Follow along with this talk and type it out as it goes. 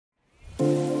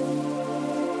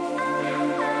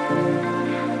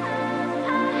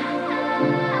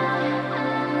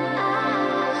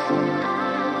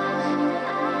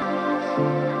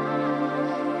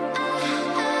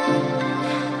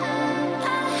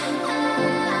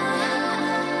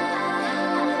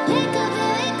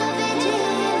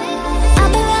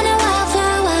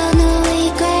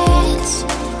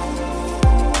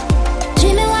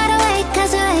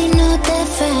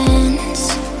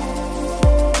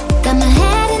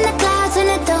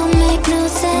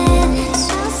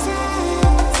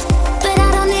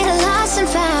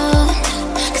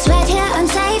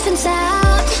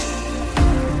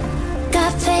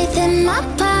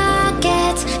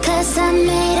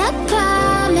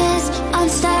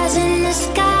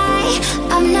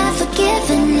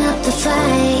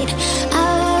fight. I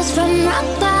rose from rock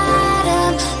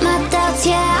bottom. My doubts,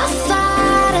 yeah, I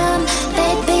fought 'em.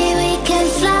 Baby, we can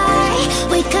fly.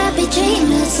 We could be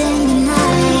dreamers in the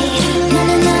night. Na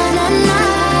na na na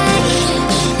night.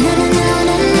 Na na na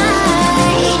na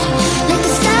night. Like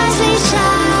the stars we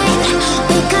shine.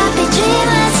 We could be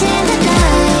dreamers in the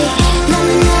night. Na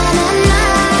na na na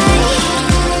night.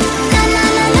 Na na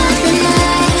na na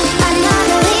night. I know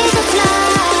that we can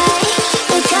fly.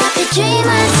 We could be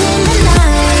dreamers in the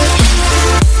night.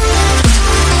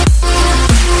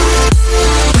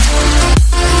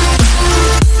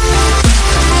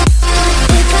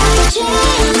 We could be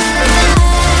dreamers.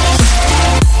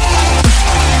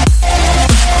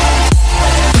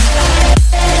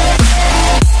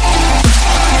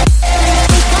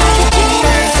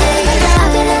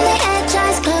 I've been on the edge,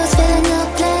 eyes closed, feeling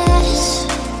helpless.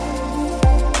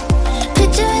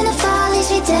 Picturing the fall leaves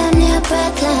me damn near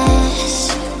breathless.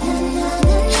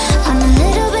 I'm a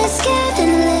little bit scared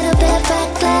and a little bit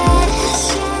reckless.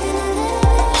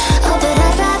 Oh, but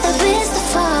I'd rather risk the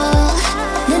fall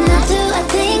than not do a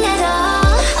thing at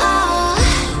all.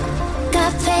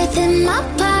 Got faith in my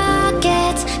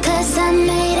pockets, 'cause I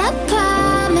made a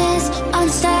promise on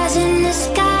stars in the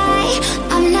sky.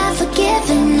 I'm never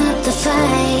giving up the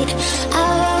fight. I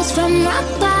rose from rock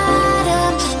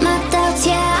bottom. My doubts,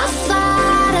 yeah, I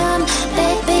fought 'em.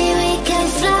 Baby, we can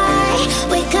fly.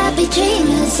 We could be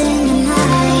dreamers in the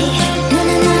night. Na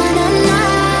na na na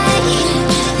night.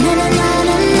 Na na na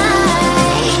na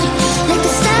night. Like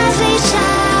the stars we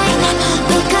shine.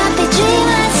 We could be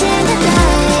dreamers in the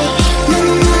night. Na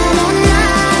na na na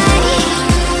night.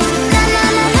 Na na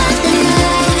na na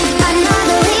night. I know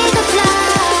that we can fly.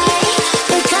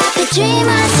 We could be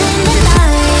dreamers in the night.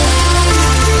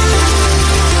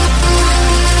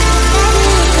 Baby,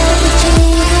 we could be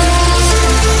dreamers.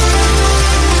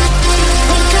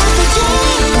 We could be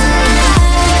dreamers.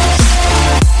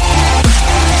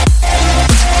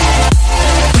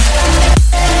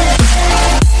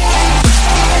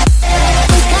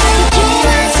 We could be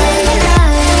dreamers in the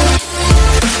night.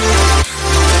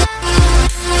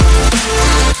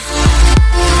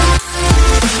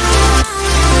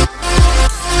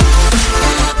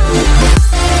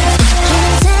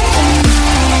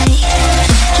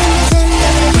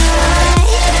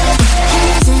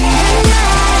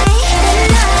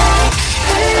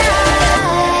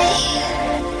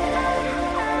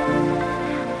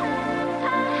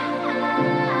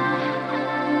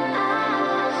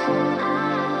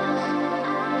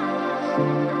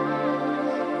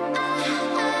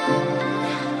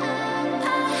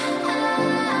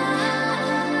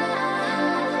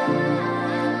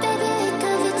 Baby, we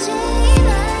could be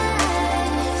dreamers.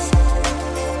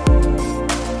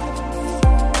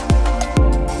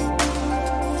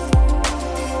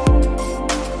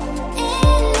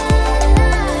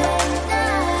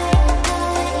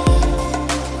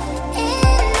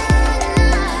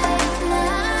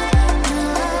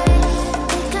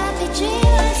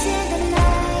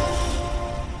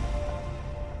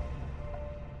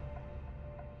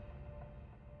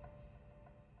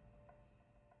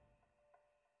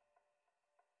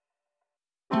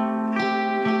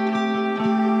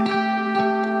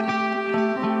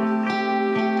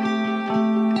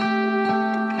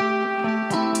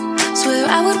 Swear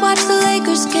I would watch the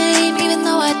Lakers game, even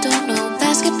though I don't know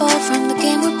basketball from the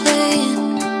game we're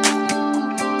playing.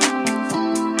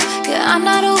 Yeah, I'm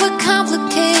not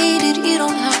overcomplicated. You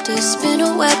don't have to spin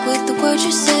a web with the words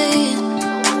you're saying.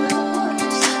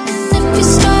 And if you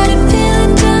started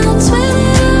feeling down, swear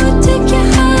that I would take you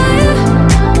higher.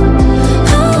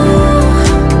 Oh,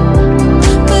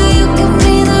 but you can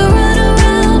be the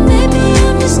runaround. Maybe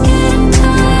I'm just getting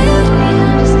tired.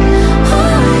 Oh,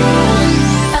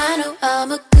 I know I'm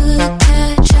a good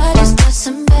catch. I just got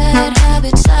some bad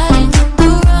habits. I didn't get the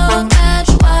wrong match.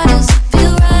 Why does it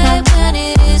feel right when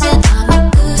it isn't? I'm a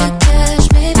good catch.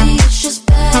 Maybe it's just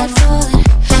bad falling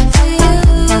for you.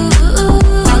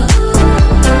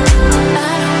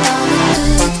 I know I'm a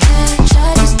good catch. I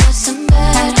just got some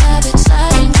bad habits. I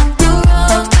didn't get the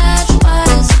wrong match. Why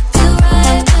does it feel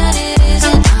right when it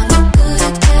isn't? I'm a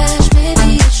good catch. Maybe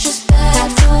it's just bad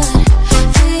falling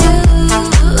for you.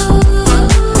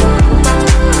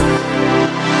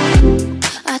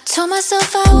 I told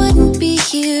myself I wouldn't be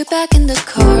here, back in the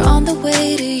car on the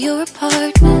way to your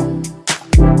apartment.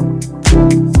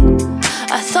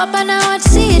 I thought by now I'd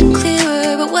see it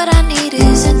clearer, but what I need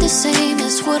isn't the same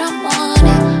as what I'm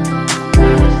wanting.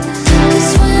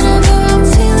 'Cause whenever I'm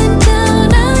feeling down,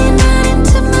 I lean right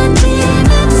into my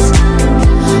demons.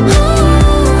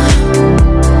 Oh,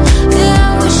 yeah,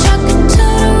 I wish I could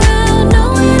turn around,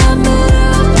 knowing I'm better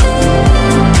off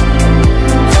leaving.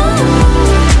 Oh,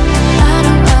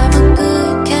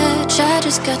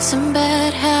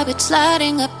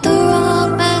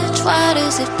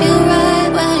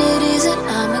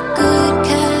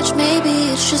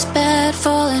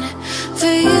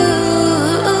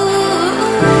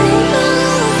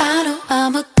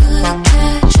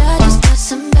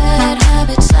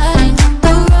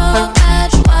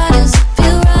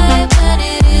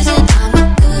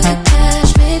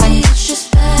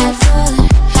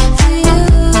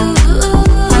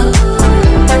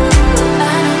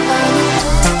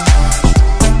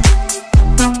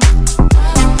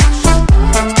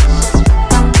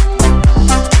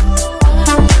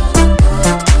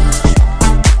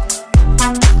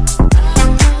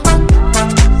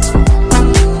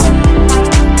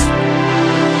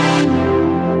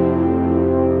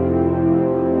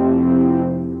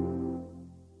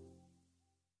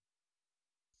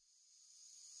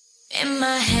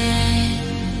 my head,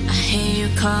 I hear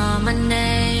you call my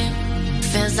name.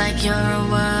 Feels like you're a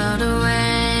world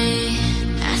away.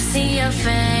 I see your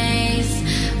face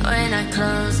when I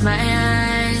close my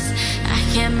eyes. I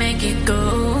can't make it go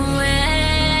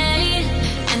away.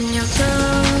 And your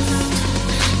ghost,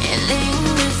 it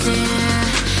lingers here.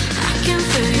 I can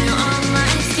feel you on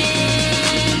my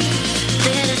skin.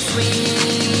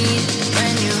 Bittersweet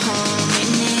when you hold me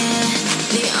near.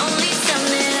 The only sound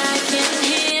that I can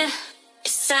hear,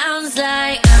 it sounds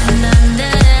like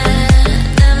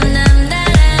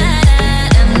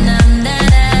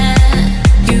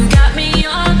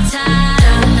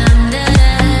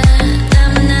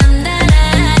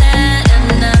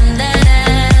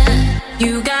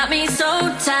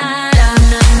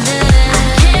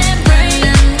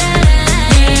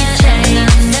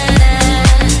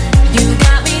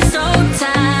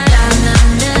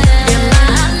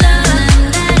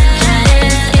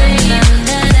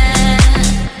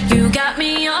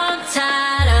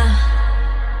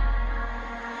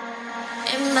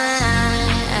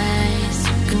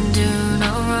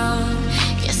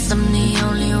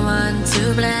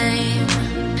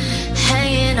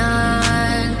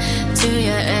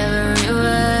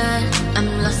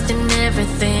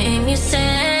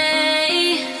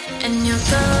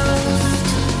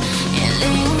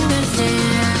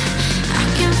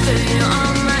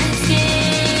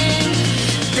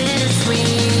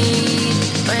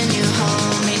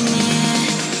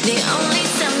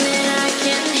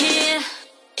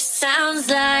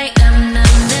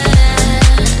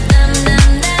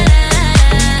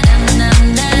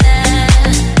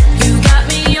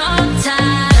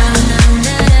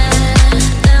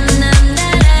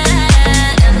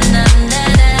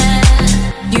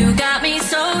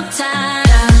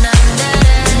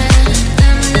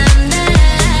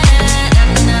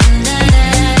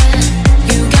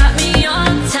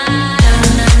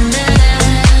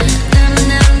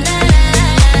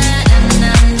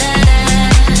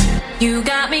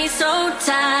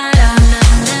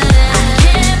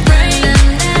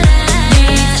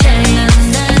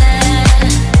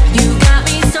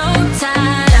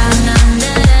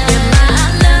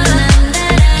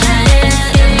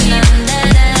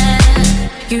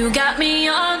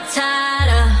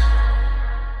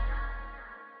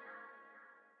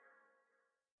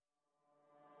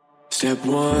Step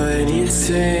one, you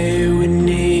say we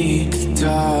need to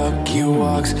talk. You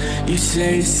walks, you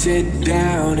say sit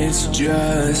down, it's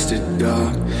just a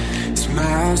dog.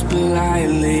 Smiles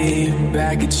politely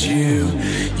back at you.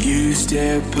 You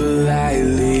stare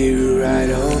politely right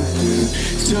on through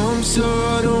some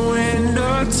sort of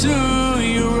window to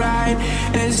your right.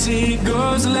 As he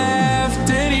goes left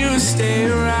and you stay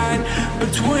right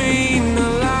between the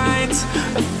lines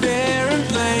of fair and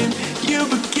blame. You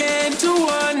begin to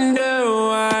wonder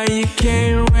why you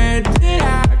came. Where did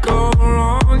I go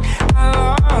wrong? I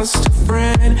lost a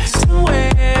friend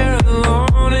somewhere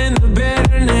alone in the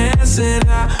bitterness, and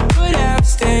I would have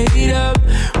stayed up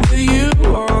with you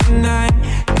all night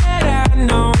had I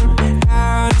known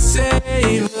how to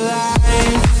save a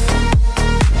life.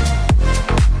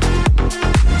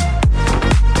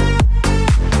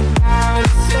 How to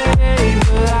save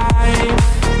a life.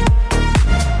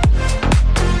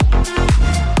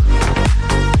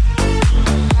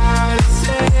 How to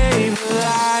save a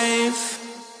life.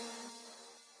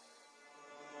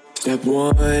 Step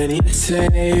one, you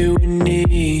say we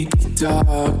need to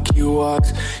talk. You walk,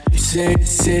 you say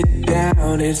sit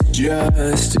down, it's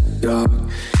just a dog.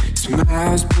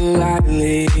 Smiles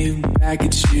politely back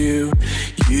at you.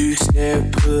 You stare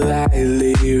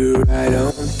politely right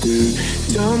on through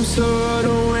some sort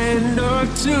of window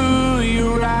to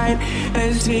your right.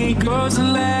 As he goes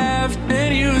left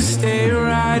and you stay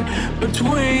right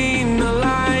between the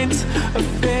lines of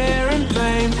fair and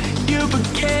blame. You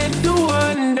begin to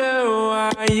wonder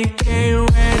why you came.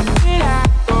 Where did I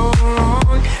go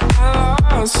wrong?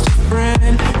 I lost a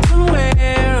friend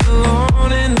somewhere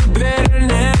alone in the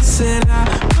bitterness, and I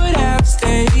would have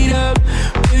stayed up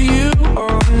with you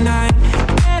all night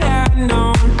had I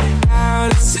known how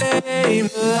to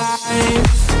save a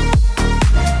life.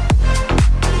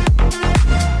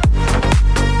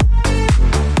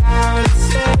 How to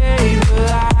save a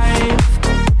life.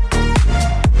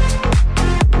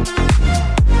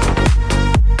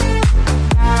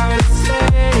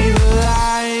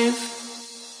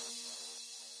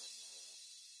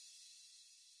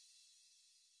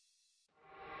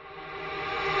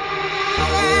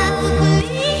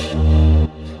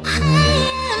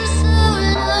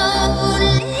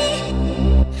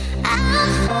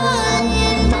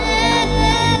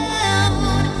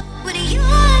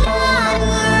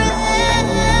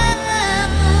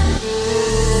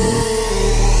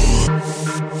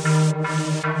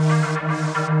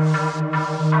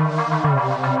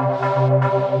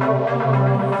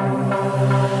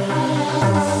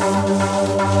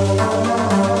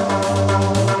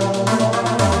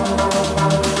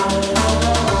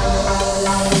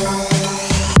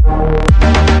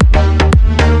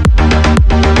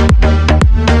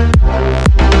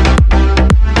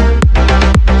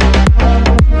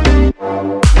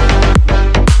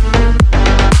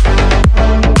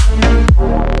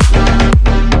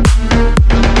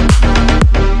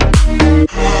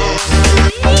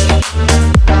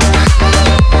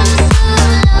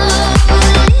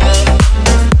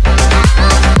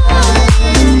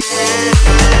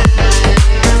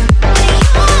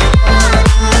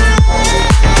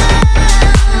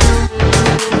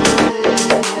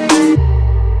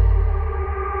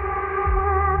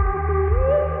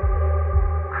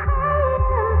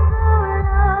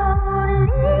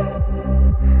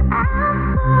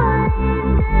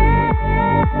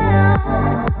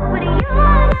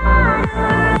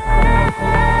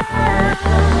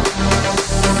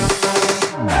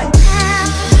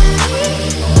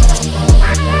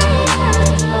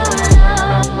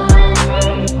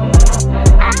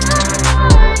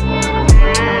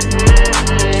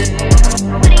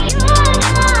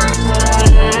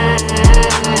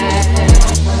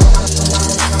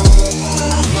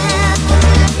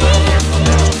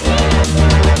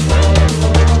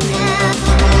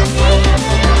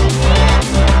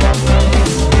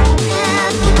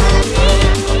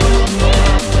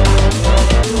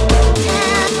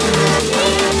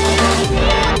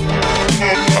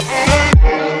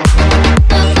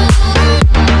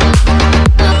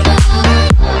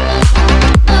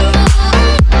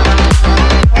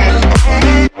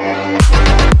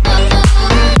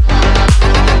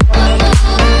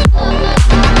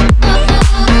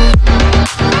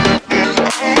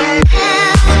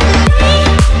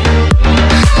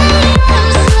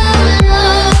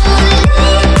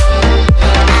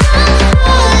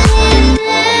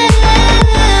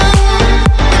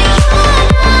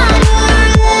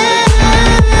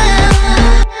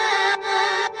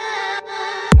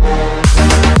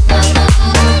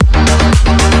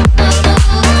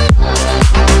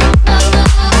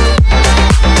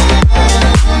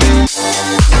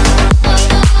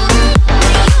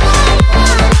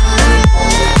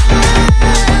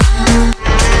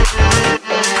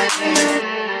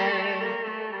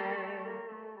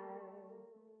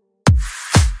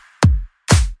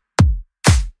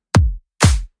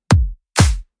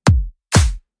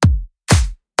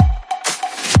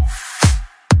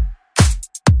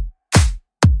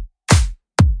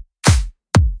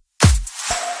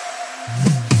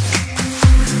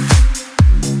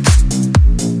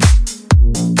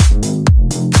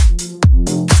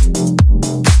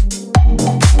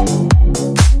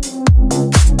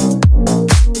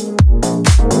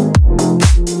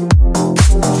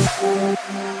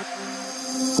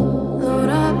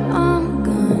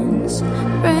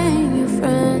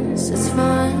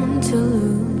 to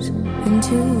lose and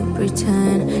to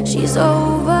pretend she's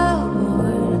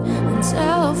overboard and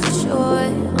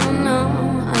self-assured. Oh no,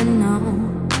 I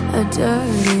know a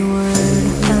dirty word.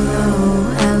 Hello,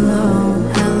 hello,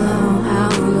 hello,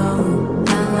 how low?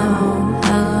 Hello,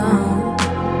 hello.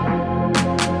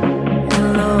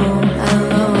 Hello,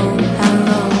 hello,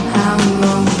 hello, how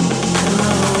low?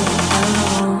 Hello,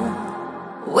 hello.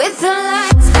 With the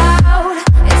lights out,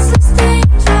 it's less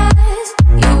dangerous.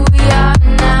 You we are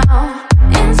now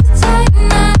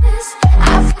entertainers.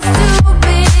 I feel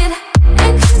stupid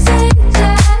and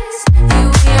contagious. You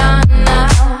we are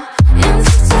now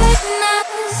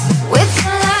entertainers.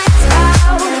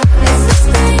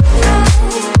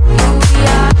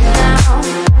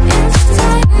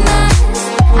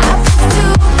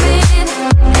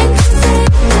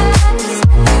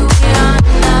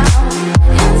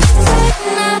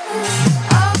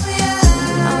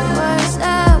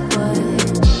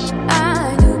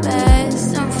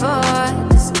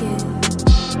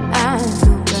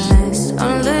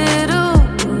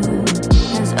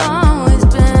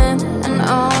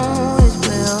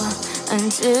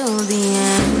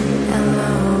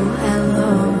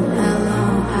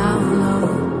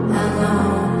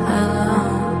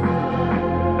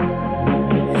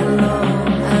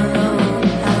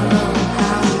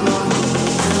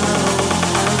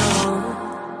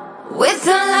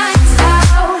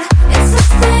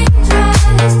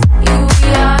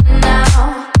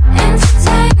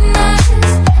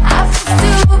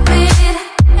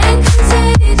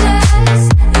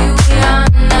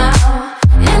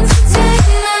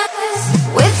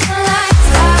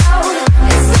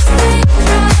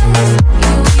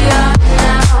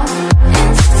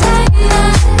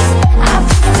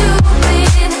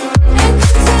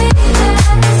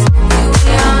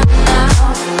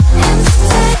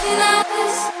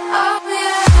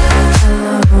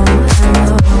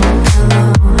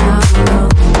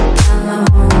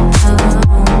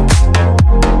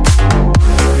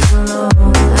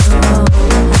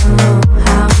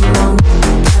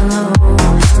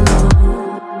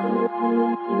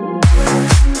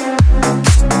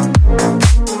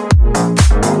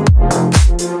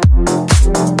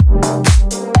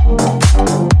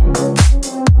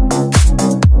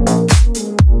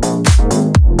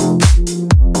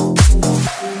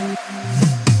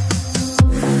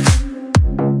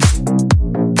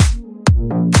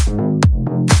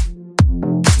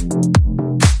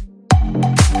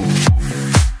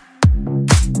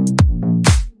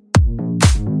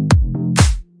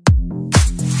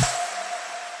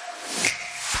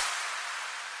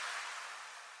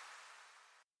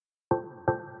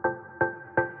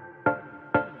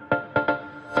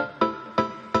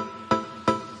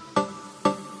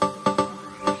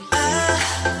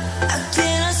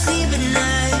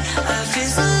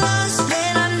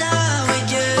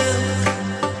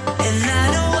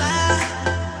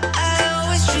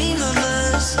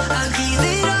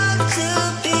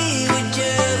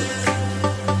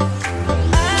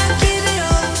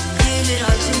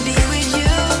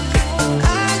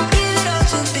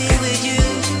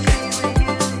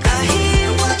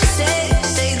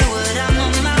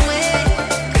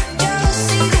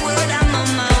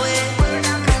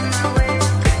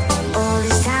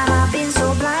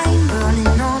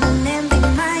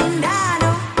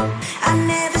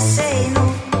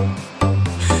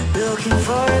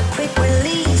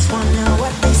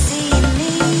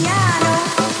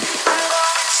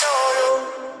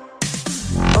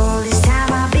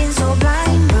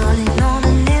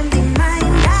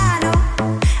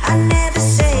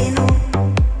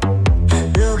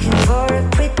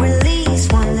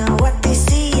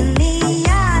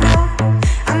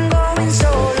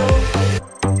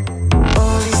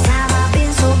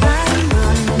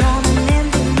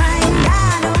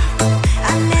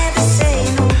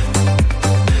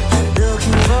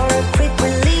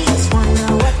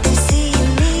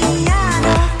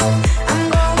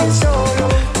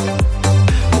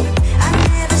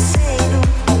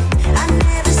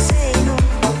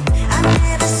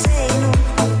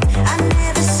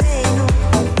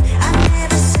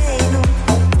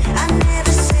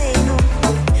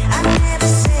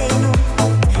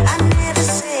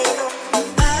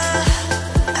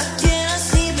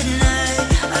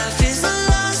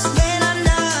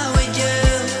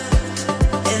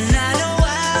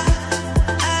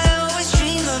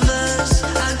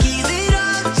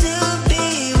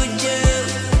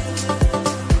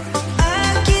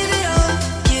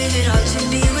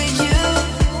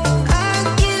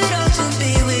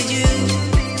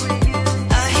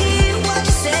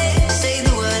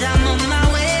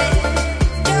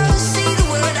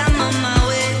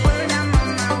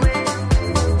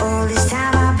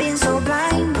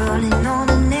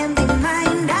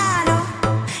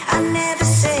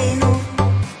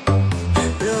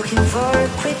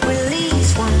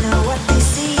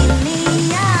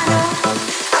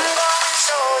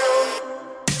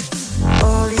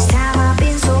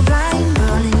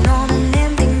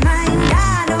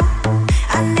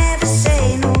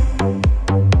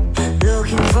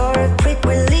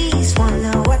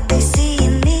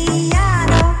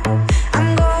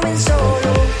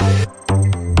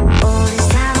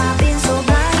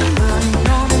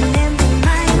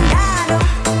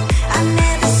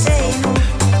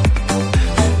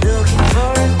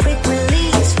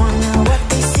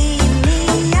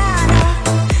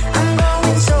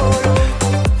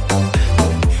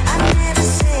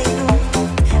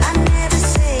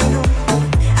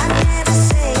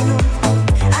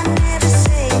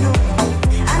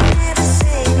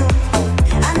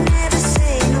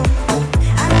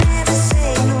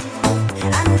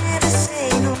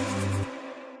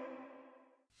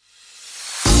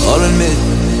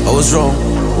 was wrong,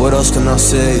 what else can I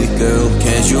say, girl?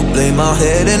 Can't you blame my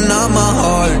head and not my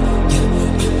heart?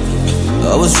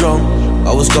 I was drunk,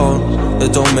 I was gone,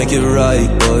 that don't make it right,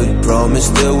 but promise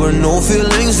there were no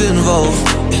feelings involved.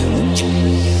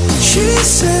 She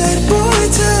said, boy,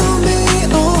 tell me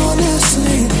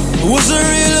honestly, was it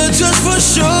real or just for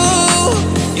show?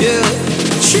 Yeah.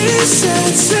 She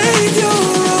said, save your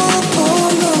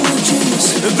apologies,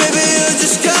 baby, you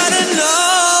just gotta know.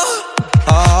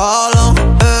 How long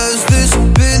has this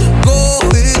been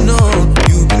going on?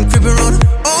 You've been creeping around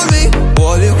on me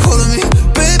while you're calling me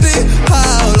baby.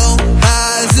 How long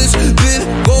has this been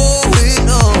going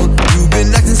on? You've been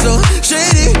acting so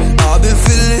shady, I've been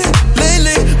feeling it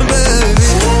lately, baby.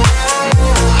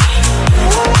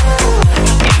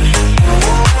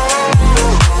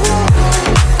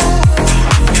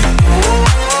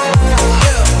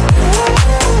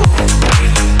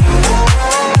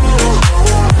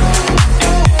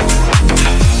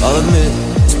 I'll admit,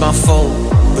 it's my fault,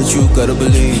 but you gotta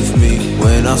believe me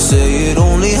when I say it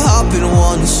only happened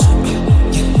once.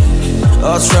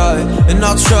 I'll try, and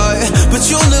I'll try, but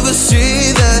you'll never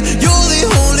see that you're the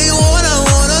only one I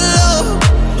wanna love.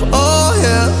 Oh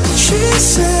yeah. She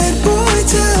said, boy,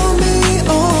 tell me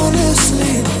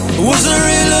honestly, was it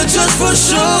real or just for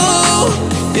show?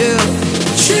 Yeah.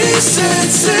 She said,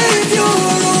 save your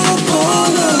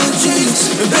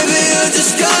apologies, baby, you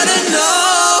just gotta know.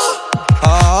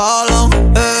 How long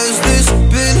has this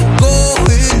been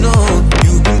going on?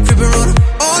 You've been creeping around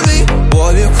on me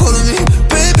while you're calling me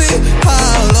baby.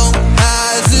 How long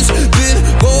has this been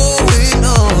going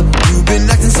on? You've been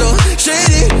acting so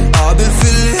shady, I've been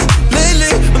feeling it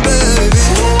lately, baby.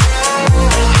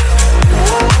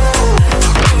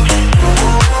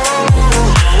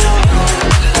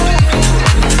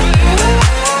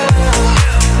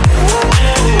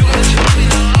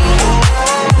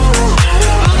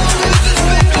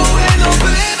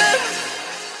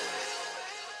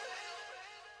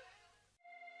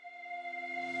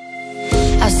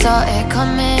 Saw it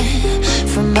coming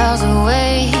from miles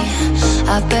away.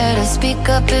 I better speak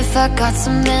up if I got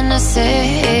something to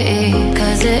say,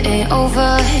 'cause it ain't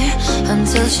over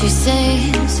until she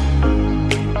sings.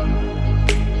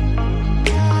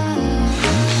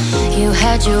 You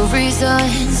had your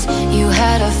reasons, you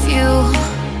had a few,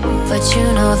 but you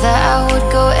know that I would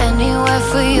go anywhere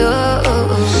for you,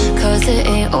 'cause it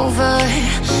ain't over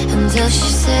until she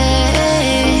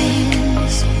sings.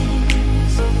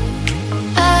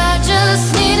 Just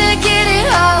need to get it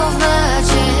off my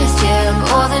chest, yeah,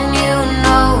 more than you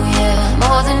know, yeah,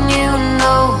 more than you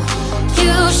know.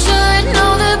 You should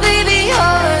know that, baby,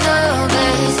 you're the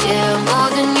best, yeah, more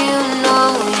than you know,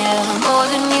 yeah, more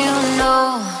than you know.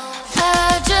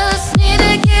 I just need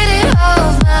to get it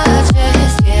off my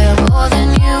chest, yeah, more than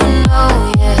you know,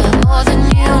 yeah, more than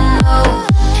you know.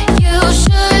 You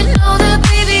should know that,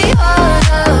 baby, you're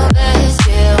the best,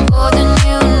 yeah, more than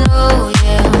you know,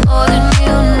 yeah, more than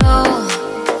you know.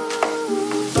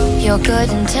 Your good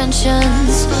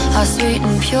intentions are sweet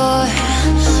and pure,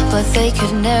 but they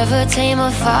could never tame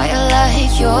a fire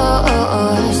like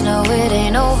yours. No, it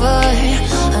ain't over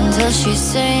until she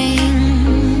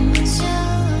sings.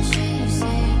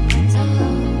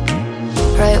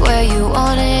 Right where you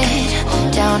want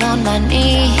it, down on my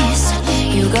knees.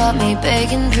 You got me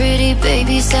begging, pretty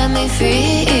baby, set me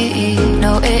free.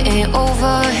 No, it ain't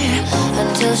over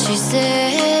until she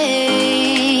sings.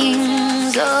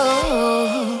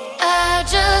 Oh, I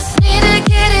just need to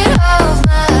get it off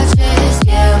my chest,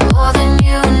 yeah, more than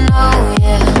you know,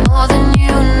 yeah, more than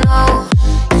you know.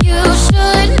 You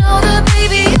should know that,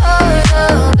 baby, you're the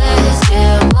best,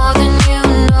 yeah, more than you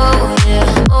know, yeah,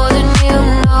 more than you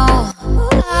know.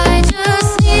 I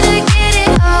just need to get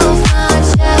it off my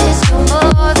chest, you're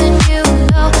more than you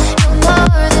know, you're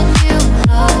more than you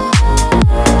know.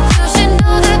 You should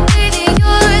know that, baby,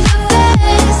 you're the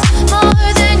best, more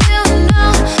than you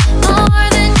know, more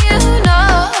than you know.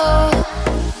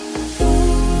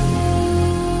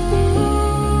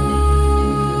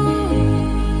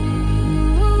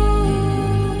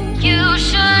 You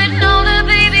should know that,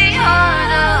 baby, you're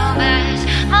the best,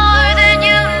 more than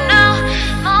you know,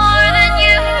 more than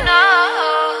you know.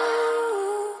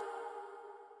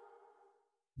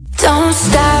 Don't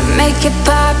stop, make it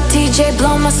pop, DJ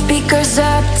blow my speakers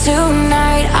up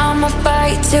tonight. I'ma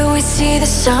fight till we see the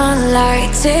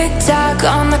sunlight. Tick tock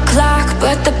on the clock,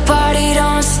 but the party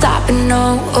don't stop. And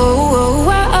no, oh, oh,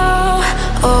 oh, oh,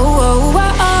 oh, oh,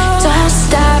 oh, oh. Don't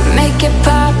stop, make it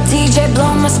pop, DJ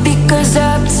blow my speakers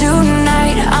up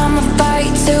tonight. I'ma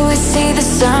fight till we see the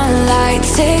sunlight.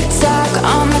 Tick tock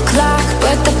on the clock,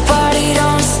 but the party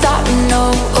don't stop.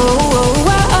 No, oh, oh,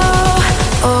 oh, oh,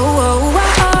 oh, oh,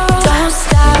 oh, oh. Don't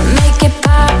stop.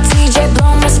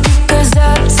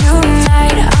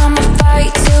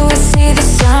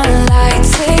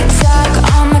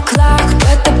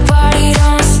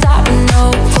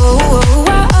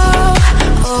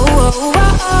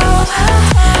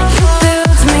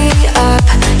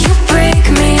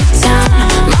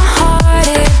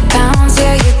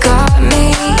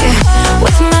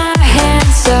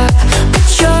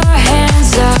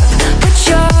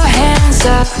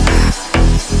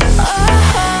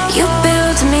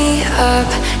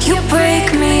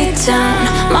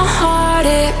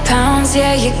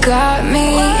 got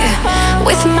me.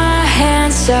 With my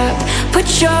hands up,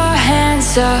 put your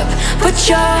hands up, put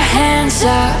your hands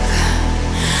up.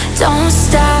 Don't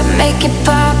stop, make it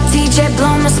pop, DJ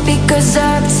blow my speakers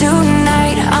up.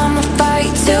 Tonight I'ma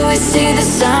fight till we see the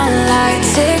sunlight.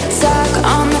 Tick tock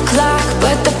on the clock,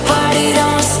 but the party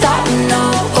don't stop, no.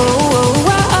 Oh, oh,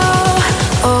 oh, oh,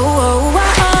 oh, oh,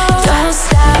 oh. Don't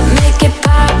stop, make it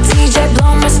pop, DJ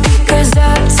blow my speakers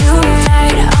up.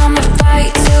 Tonight I'ma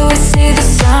fight till we see the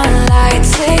sunlight.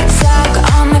 Tick tock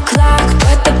on the clock,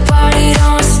 but the party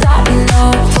don't stop, no.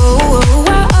 Oh, oh,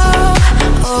 oh,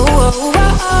 oh, oh,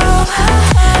 oh, oh.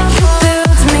 You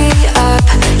build me up,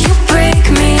 you break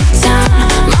me down.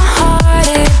 My heart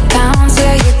it pounds,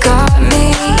 yeah you got me.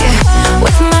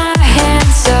 With my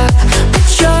hands up, put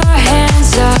your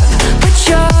hands up, put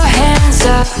your hands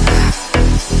up.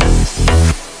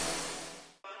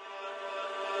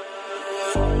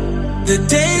 The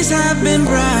days have been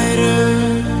brighter,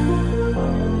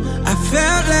 I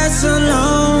felt less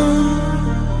alone.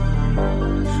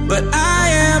 But I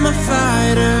am a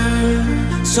fighter,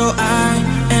 so I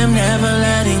am never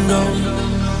letting go.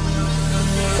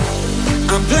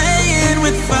 I'm playing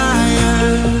with fire,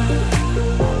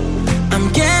 I'm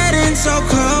getting so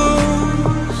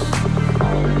close.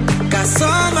 Got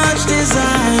so much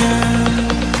desire,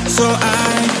 so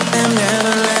I am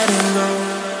never letting go.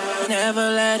 Never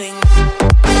letting go.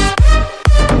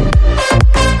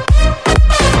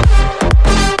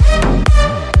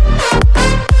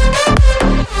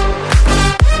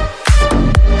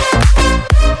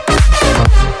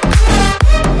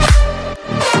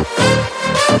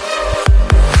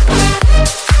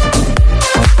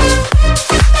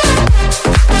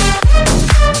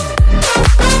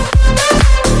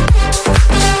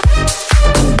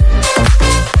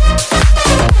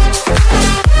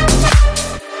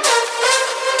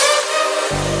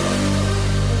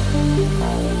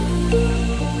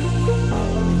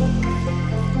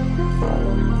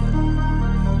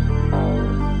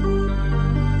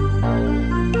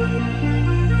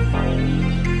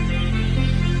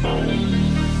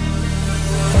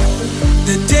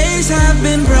 The days have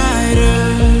been brighter,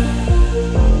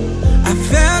 I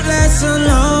felt less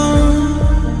alone.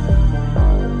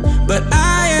 But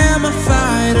I am a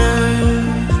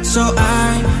fighter, so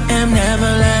I am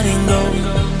never letting go.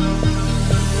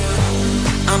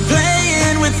 I'm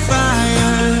playing with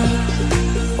fire,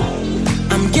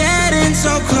 I'm getting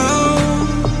so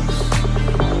close.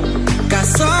 Got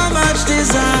so much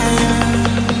desire,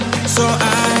 so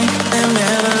I am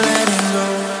never letting go.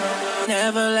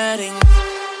 Never letting go.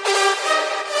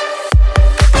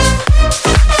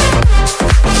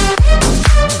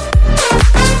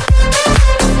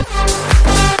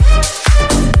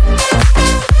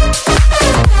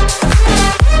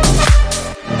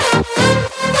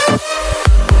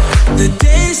 The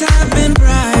days have been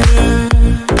brighter,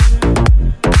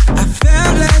 I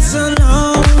felt less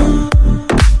alone.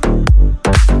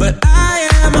 But I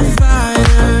am a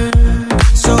fighter,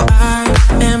 so I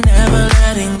am never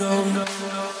letting go.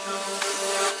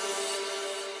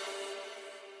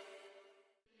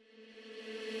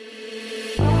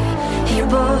 Hey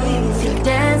boys, you're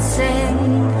dancing.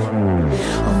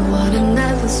 Oh, what a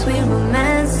night for sweet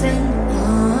romancing.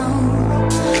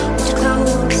 Would you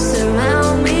close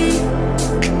around me?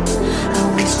 I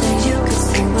wish that you could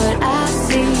see what I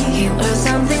see. You are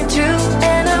something true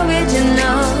and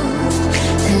original,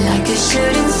 and like a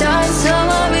shooting star, so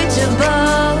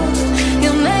unreachable.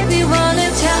 You make me wanna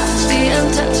touch the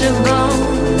untouchable.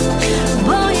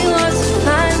 Boy, you are so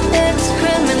fine, it's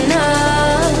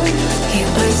criminal. You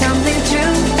are something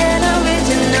true and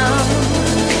original,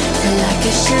 and like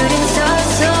a shooting star,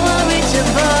 so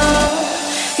unreachable.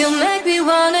 You make me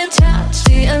wanna touch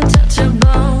the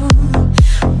untouchable.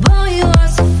 Boy, you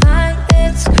are so fine,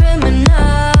 it's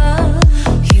criminal.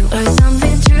 You are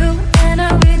something true and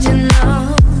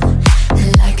original,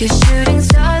 and like a shooting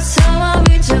star, so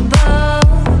unreachable.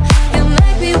 You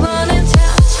make me wanna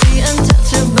touch the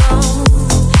untouchable.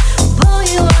 Boy,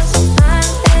 you are so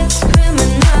fine, it's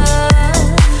criminal.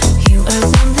 You are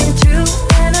something true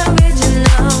and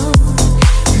original,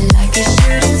 and like a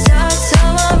shooting star, so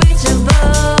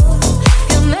unreachable.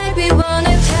 You make me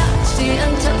wanna touch the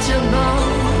untouchable.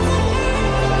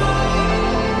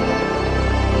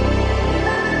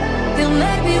 You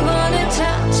make me wanna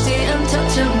touch the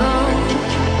untouchable.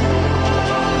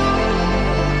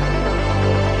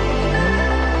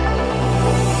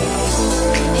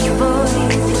 You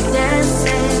boys, you're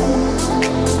dancing.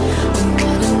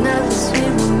 What another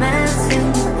sweet romancing.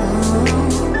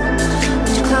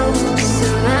 Would you close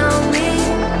around me?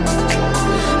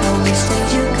 I wish that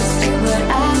you could see what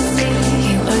I see.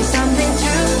 You are something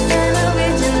true and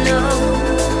original.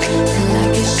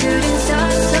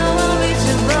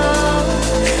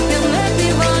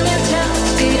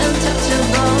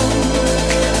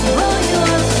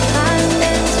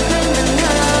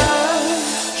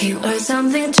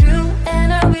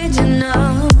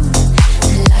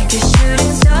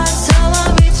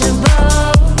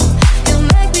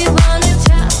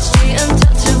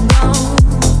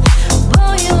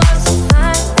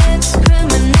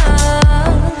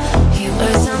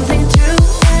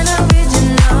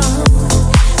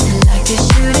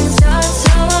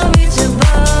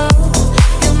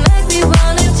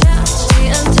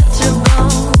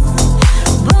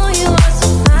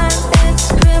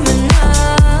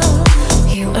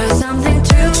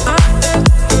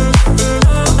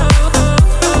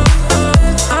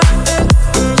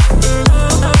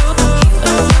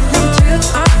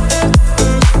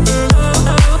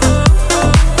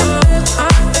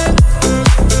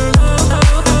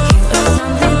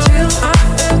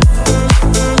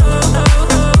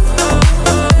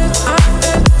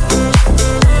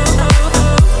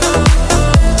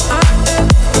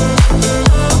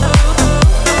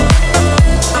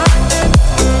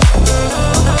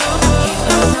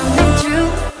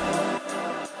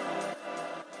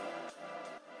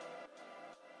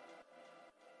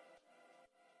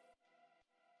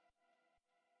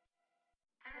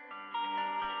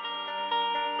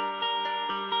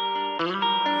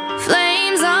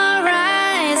 Flames are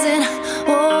rising,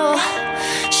 oh,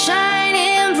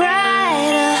 shining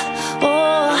brighter,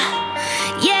 oh,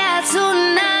 yeah,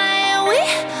 tonight we,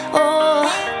 oh,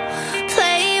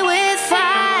 play with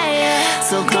fire.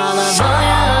 So call up all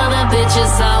your other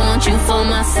bitches, I want you for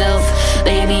myself.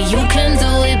 Baby, you can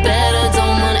do it better,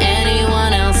 don't want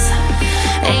anyone else.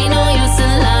 Ain't no use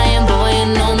in lying, boy, you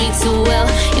know me too well.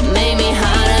 You made me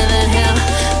hotter than hell,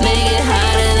 make it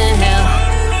hotter than hell.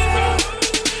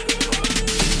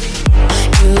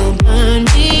 You burn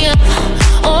me up,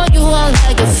 oh, you are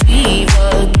like a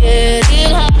fever, getting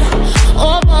hot.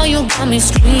 Oh, boy, you got me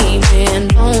screaming,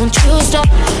 don't you stop,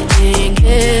 can't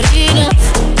get enough.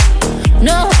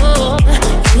 No,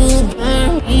 you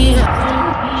burn me up.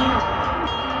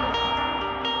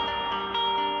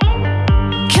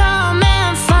 Come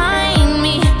and find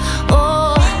me,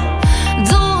 oh,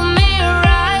 do me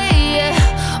right, yeah.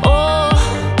 Oh,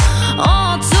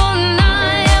 oh,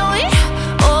 tonight we,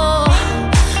 oh,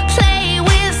 play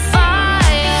with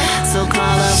fire. So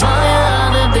call up all your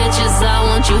other bitches, I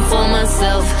want you for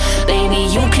myself. Baby,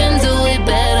 you can do it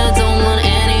better, don't want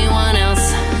anyone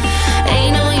else.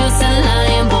 Ain't no use in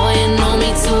lying, boy, you know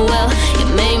me too well. You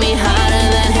made me hotter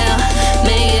than hell,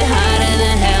 make it hotter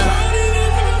than hell.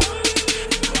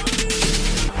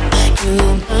 You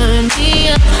burn me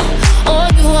up, oh,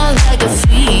 you are like a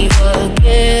fever,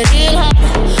 getting hot.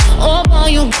 Oh, boy,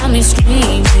 you got me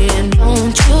screaming,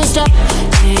 don't you stop,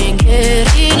 can't get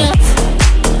enough.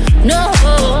 No,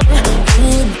 you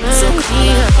burn so me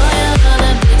up. All your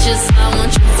other bitches, I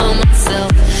want you for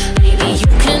myself. Baby, you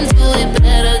can do it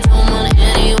better, don't want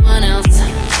anyone else.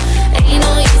 Ain't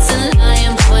no use in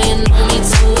lying, boy, you know me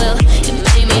too well. You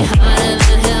made me hotter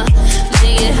than hell,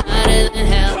 make it hotter than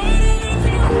hell.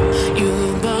 You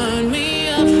burn me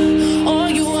up, oh,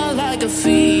 you are like a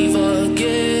fever,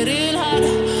 getting hot.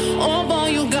 Oh, boy,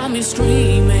 you got me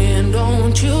screaming,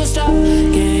 don't you stop,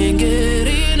 can't get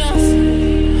enough.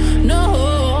 No,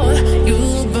 you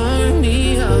burn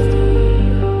me up,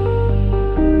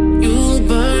 you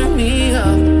burn me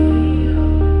up.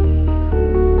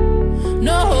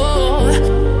 No,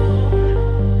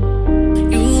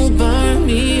 you burn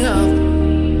me up.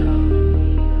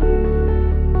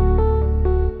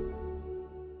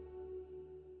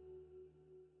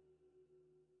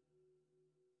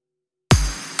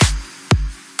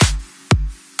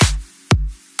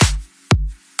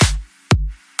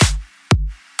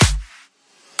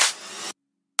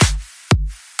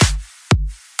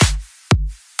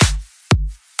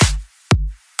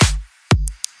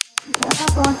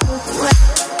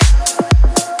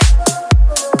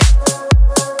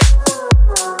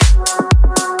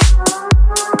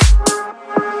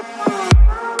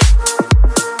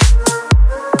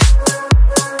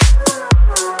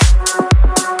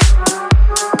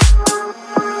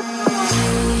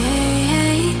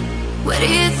 Where do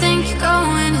you think you're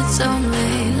going? It's so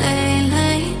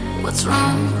late. What's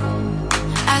wrong?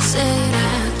 I said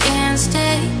I can't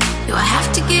stay. Do I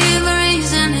have to give a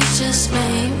reason? It's just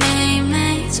me.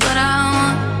 It's what I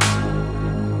want.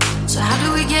 So how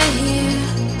do we get here?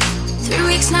 3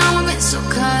 weeks now, we've been so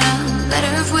caught up.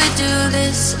 Better if we do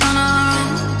this on our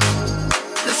own.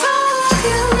 Before I love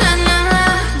you,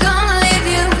 gonna leave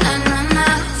you,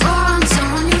 before I'm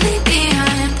someone you leave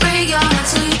behind. Break your heart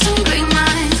so you don't break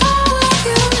mine. Before I love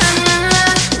you,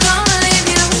 gonna leave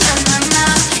you,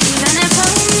 even if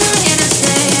I'm not here to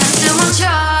stay, I still want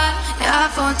your heart. Yeah,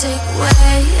 I won't take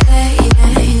away,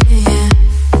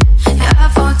 yeah, I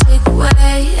won't take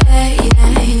away, yeah, I won't take away,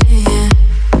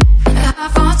 yeah,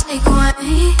 I won't take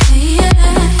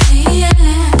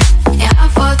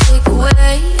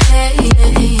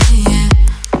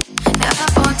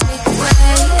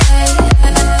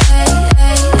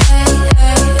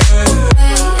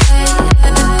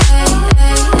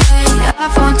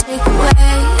away,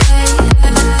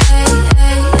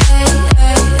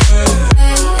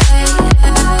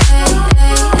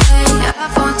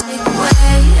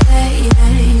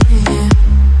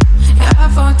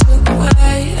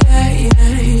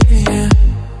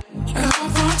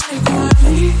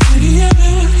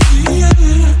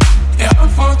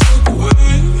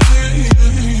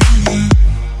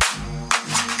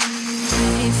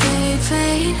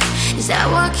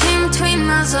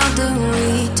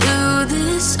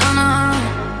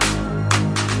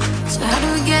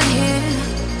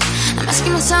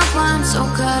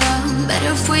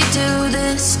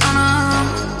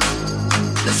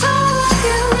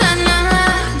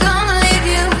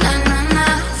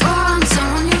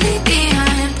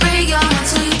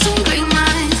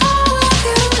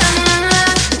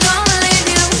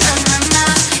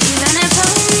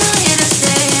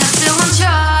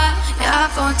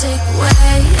 take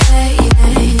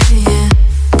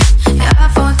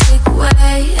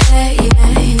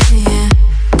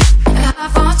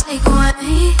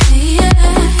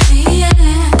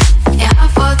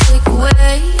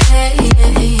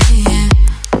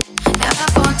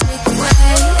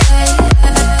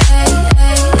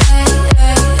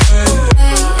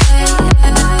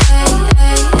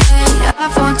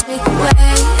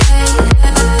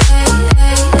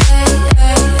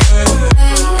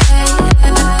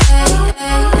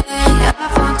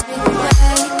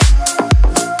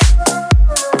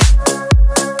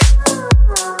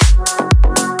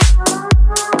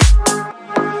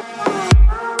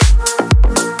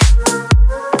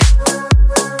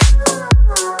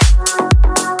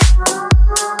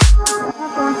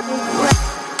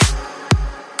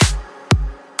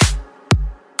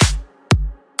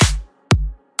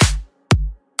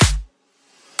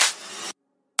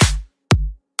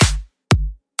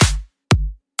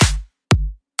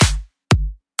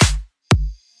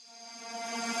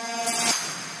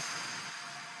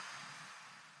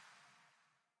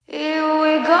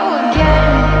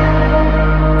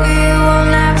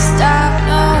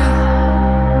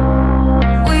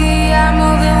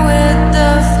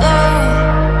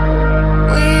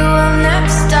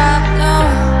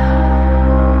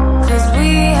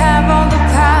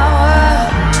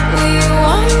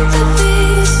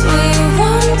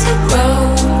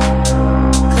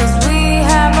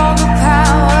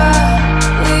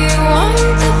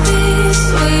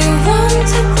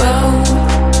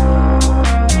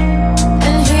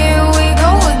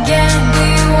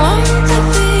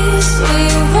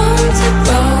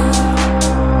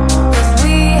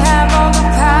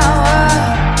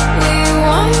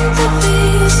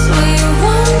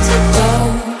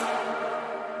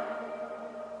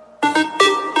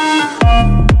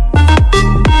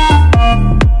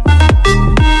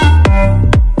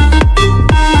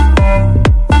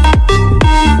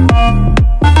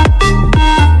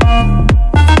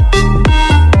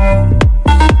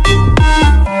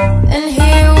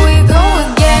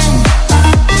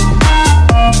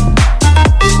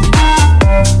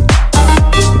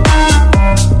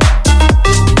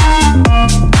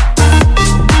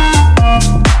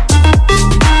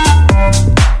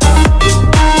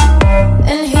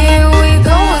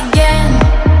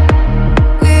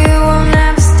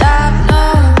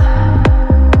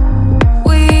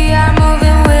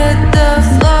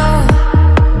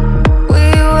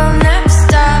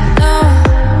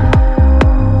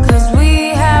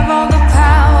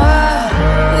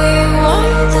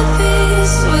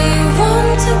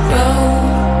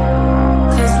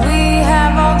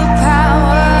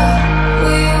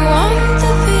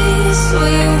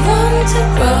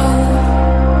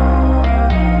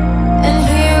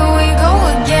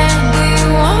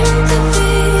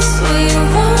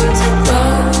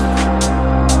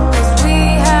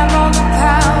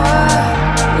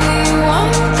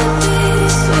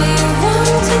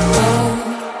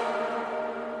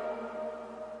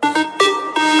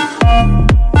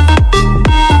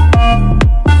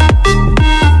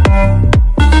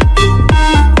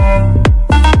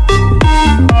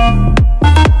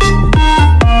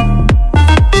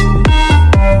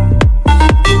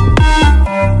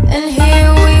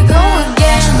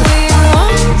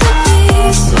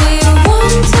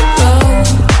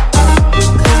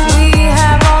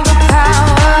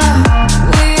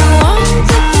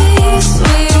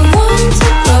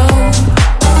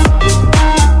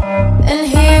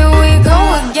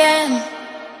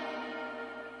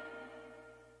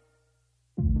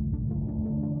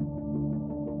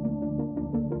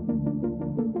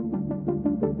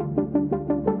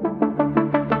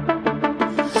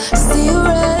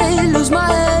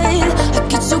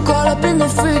up in the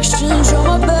friction. Try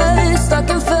my best, I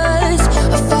confess.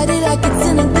 I fight it like it's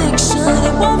an addiction.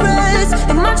 It won't rest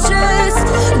in my chest.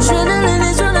 Adrenaline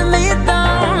is running me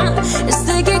down. It's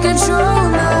taking control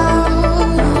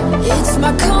now. It's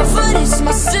my comfort, it's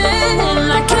my sin.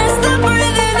 I can't stop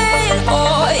breathing in.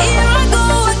 Oh, here I go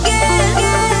again.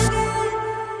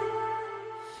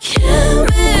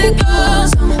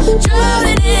 Chemicals, I'm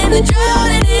drowning in the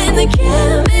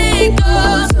chemicals.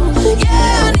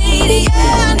 Yeah, I need it,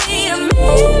 yeah, I need a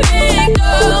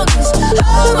miracle. 'Cause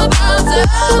I'm about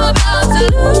to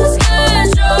lose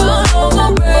control of my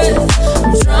breath.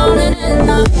 I'm drowning in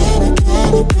the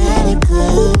chemicals.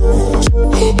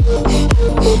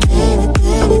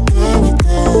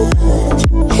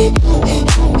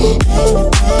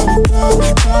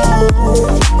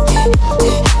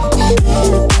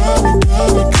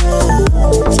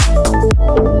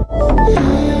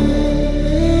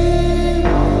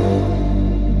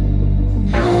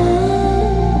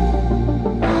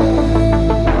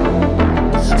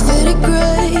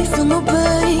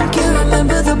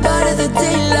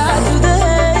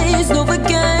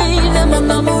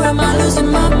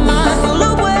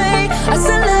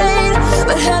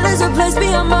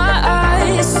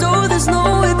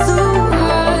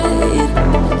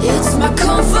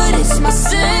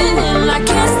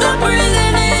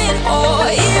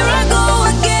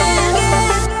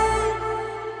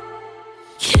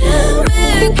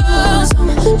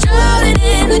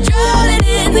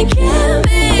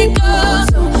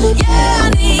 Yeah, I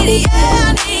need it, yeah,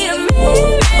 I need a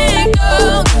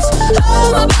miracle. 'Cause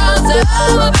I'm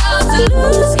about to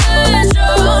lose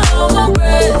control of my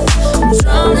breath. I'm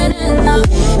drowning in the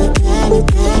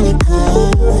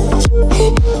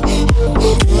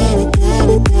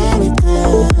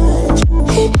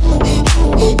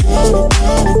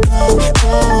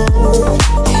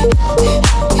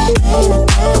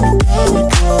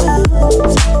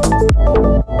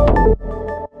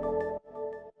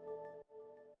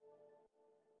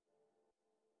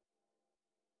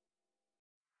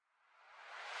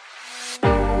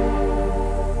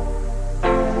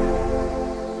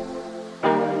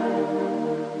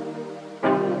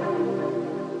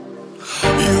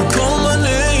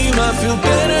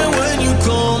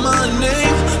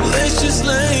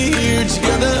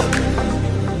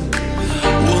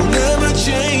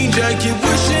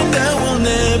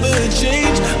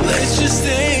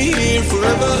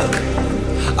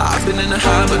I've been in the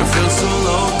high, but I feel so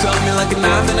low. Cut me like a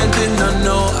knife and I did not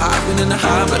know. I've been in the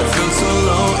high, but I feel so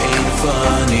low. Ain't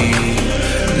funny.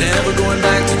 Never going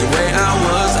back to the way I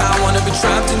was. I wanna be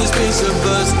trapped in the space of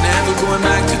us. Never going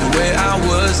back to the way I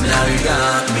was. Now you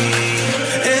got me.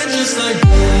 And just like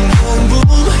boom, boom,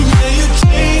 boom. Yeah, you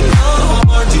changed my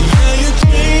heart. Yeah, you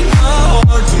changed my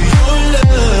heart to your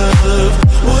love.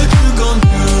 What you gon'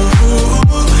 do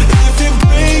if it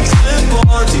breaks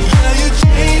apart? Yeah, you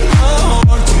changed my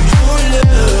heart to your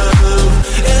love.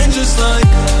 And just like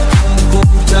boom, boom,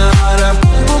 da da,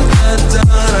 boom, boom,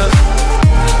 da da,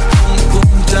 boom, boom,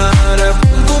 da da,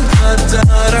 boom, boom, da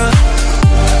da,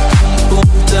 boom, boom,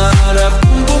 da da,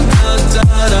 boom, boom, da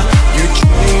da. You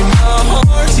changed my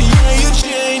heart, yeah, you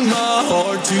changed my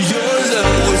heart to yours. I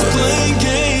was playing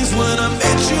games when I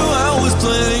met you. I was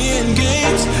playing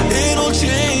games. It all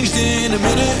changed in a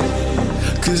minute.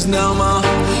 'Cause now my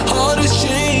heart has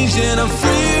changed and I'm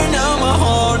free. Now my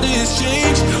heart is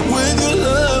changed with your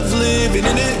love living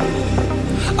in it.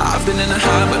 I've been in the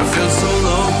high, but I feel so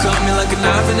low. Cut me like a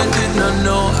knife and I did not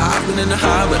know. I've been in the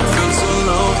high, but I feel so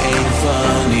low. Ain't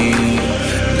funny.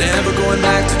 Never going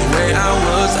back to the way I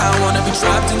was. I wanna be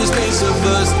trapped in the space of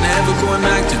us. Never going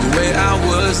back to the way I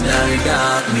was. Now you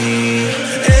got me.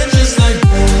 And just like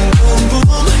boom, boom,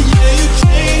 boom. Yeah, you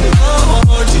changed my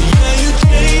heart. Yeah, you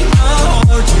changed my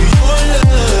heart to your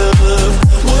love.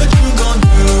 What you gon'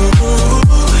 do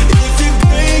if it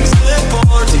breaks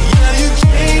apart? Yeah, you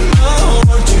changed my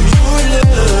heart to your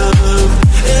love.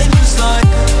 And just like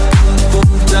boom, boom,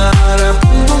 da da,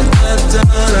 boom, boom, da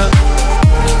da,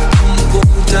 boom, boom,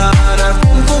 da da,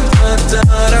 boom, boom, da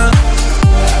da,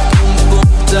 boom, boom,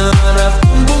 da da,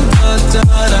 boom, boom, da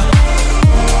da,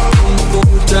 boom,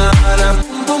 boom, da.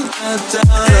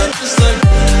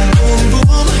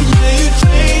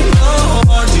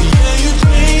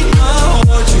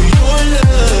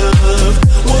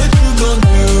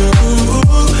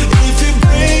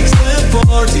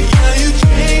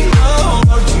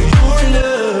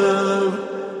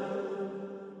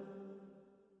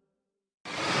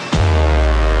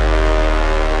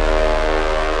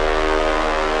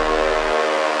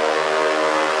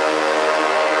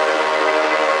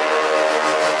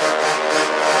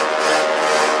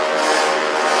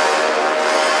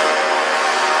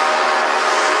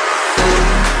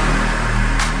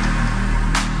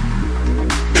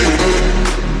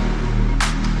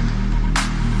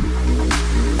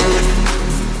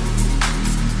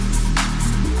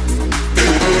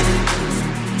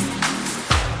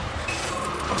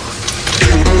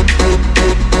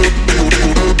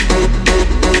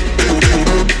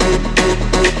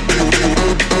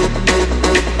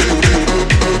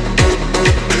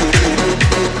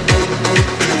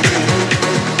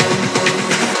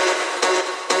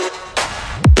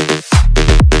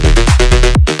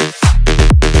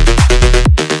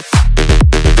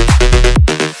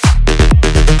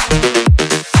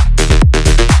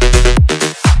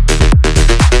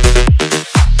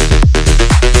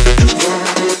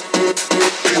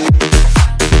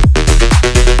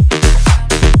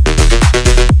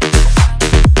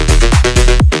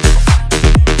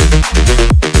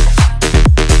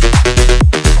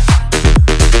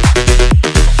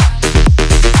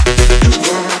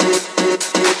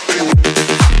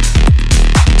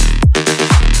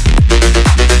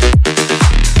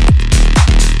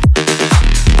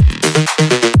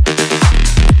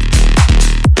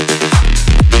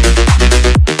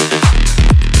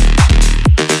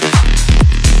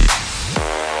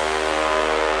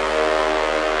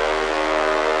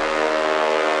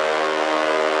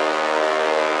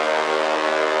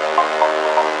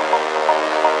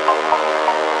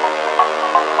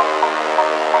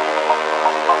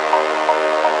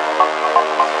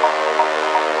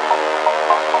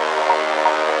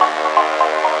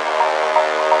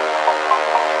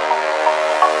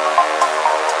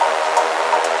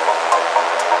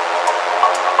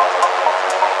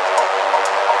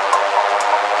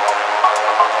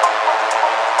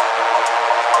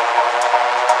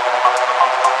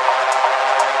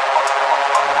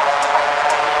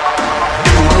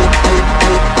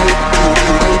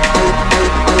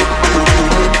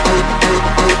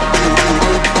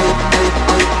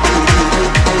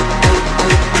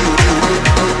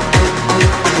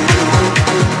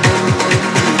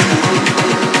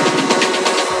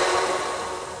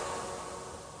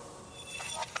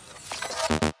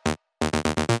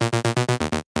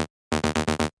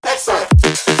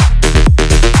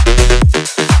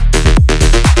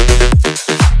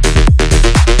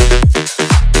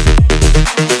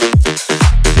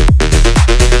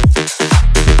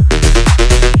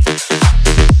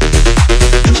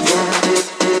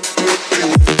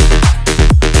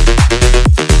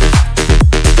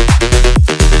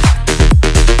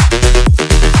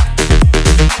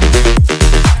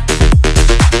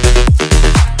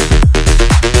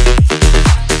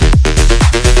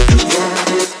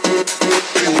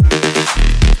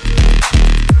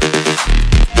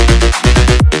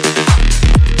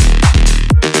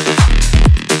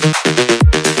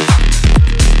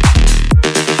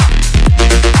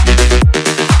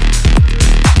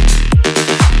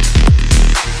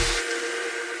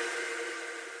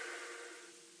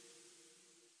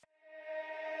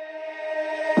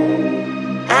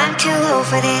 old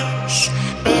for this.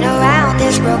 Been around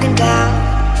this, broken down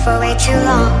for way too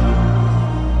long.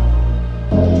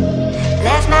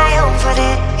 Left my home for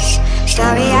this.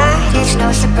 Starry-eyed, it's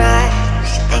no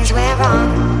surprise things went wrong.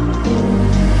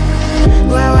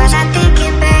 What was I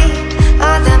thinking, babe?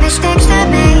 All the mistakes I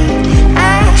made.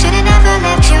 I should've never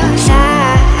left your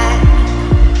side.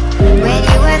 When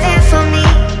you were there for me,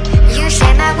 you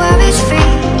said my worries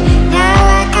free. Now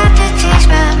I got to change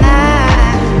my mind.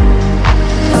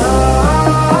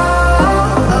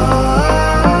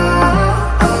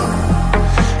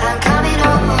 I'm coming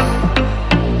home.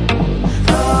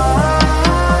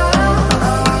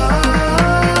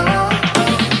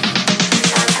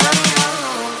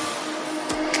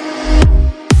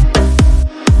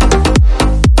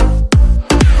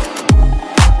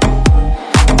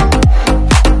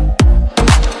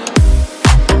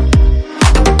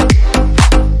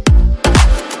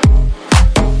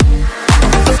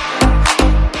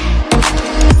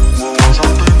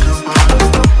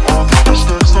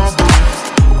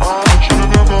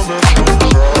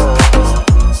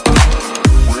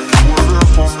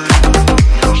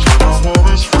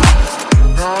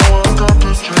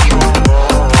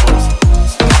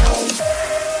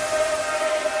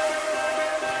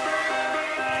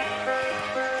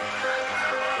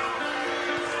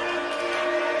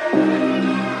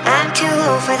 I'm too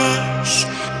old for this.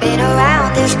 Been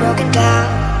around this, broken down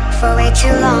for way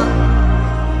too long.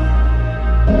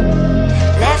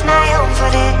 Left my home for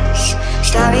this.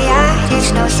 Starry-eyed,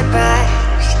 it's no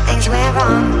surprise things went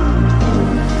wrong.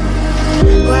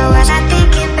 What was I thinking?